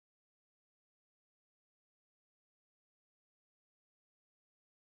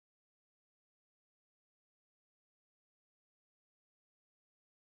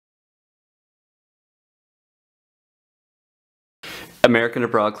American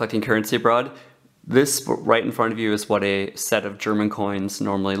abroad, collecting currency abroad. This right in front of you is what a set of German coins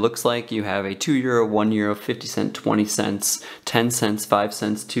normally looks like. You have a 2 euro, 1 euro, 50 cent, 20 cents, 10 cents, 5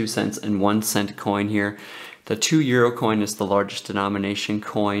 cents, 2 cents, and 1 cent coin here. The 2 euro coin is the largest denomination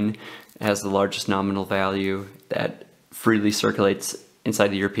coin. It has the largest nominal value that freely circulates inside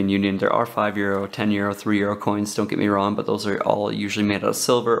the European Union. There are 5 euro, 10 euro, 3 euro coins, don't get me wrong, but those are all usually made out of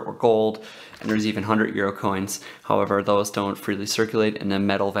silver or gold, and there's even 100 euro coins. However, those don't freely circulate, and the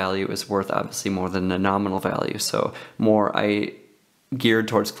metal value is worth obviously more than the nominal value. So I geared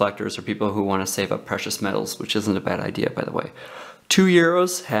towards collectors or people who want to save up precious metals, which isn't a bad idea, by the way. 2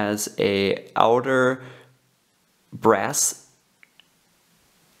 euros has a outer brass,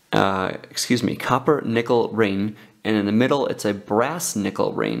 copper nickel ring, and in the middle it's a brass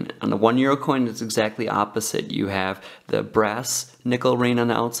nickel ring. On the 1 euro coin it's exactly opposite. You have the brass nickel ring on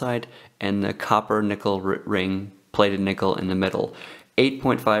the outside and the copper nickel ring, plated nickel, in the middle.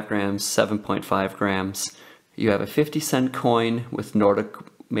 8.5 grams, 7.5 grams. You have a 50-cent coin with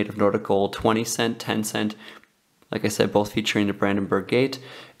made of Nordic gold, 20 cent, 10 cent, like I said, both featuring the Brandenburg Gate.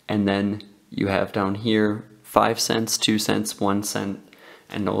 And then you have down here 5 cents, 2 cents, 1 cent,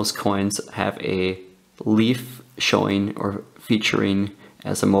 and those coins have a leaf showing or featuring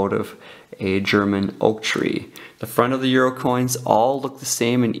as a motive a German oak tree. The front of the euro coins all look the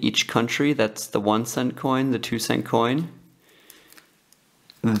same in each country. That's the 1 cent coin, the 2 cent coin,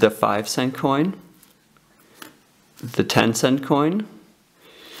 the 5 cent coin, the 10 cent coin,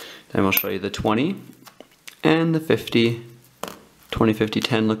 then we'll show you the 20, and the 50. 20, 50,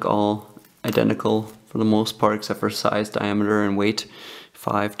 10 look all identical for the most part, except for size, diameter, and weight.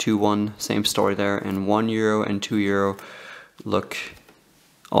 5, 2, 1, same story there, and 1 euro and 2 euro look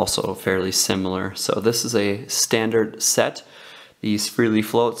also fairly similar. So this is a standard set. These freely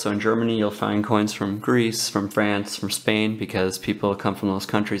float, so in Germany you'll find coins from Greece, from France, from Spain, because people come from those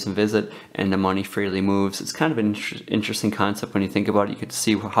countries and visit, and the money freely moves. It's kind of an interesting concept when you think about it. You could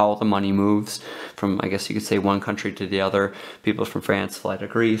see how the money moves from, I guess you could say, one country to the other. People from France fly to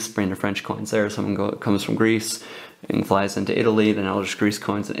Greece, bring their French coins there. Someone comes from Greece and flies into Italy, then I'll just Greece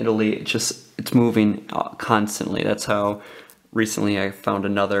coins in Italy. It's moving constantly. That's how recently I found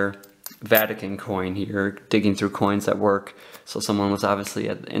another Vatican coin here, digging through coins that work. So someone was obviously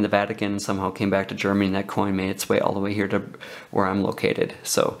in the Vatican and somehow came back to Germany, and that coin made its way all the way here to where I'm located.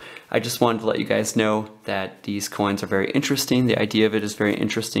 So I just wanted to let you guys know that these coins are very interesting. The idea of it is very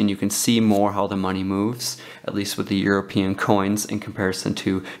interesting. You can see more how the money moves, at least with the European coins in comparison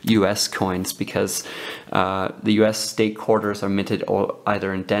to US coins, because the US state quarters are minted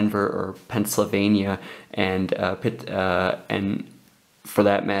either in Denver or Pennsylvania, and for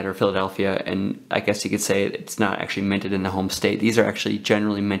that matter, Philadelphia, and I guess you could say it's not actually minted in the home state. These are actually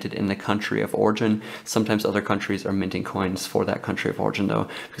generally minted in the country of origin. Sometimes other countries are minting coins for that country of origin though,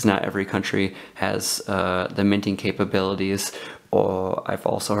 because not every country has the minting capabilities, or I've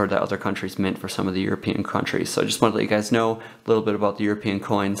also heard that other countries mint for some of the European countries. So I just wanted to let you guys know a little bit about the European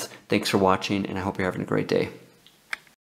coins. Thanks for watching, and I hope you're having a great day.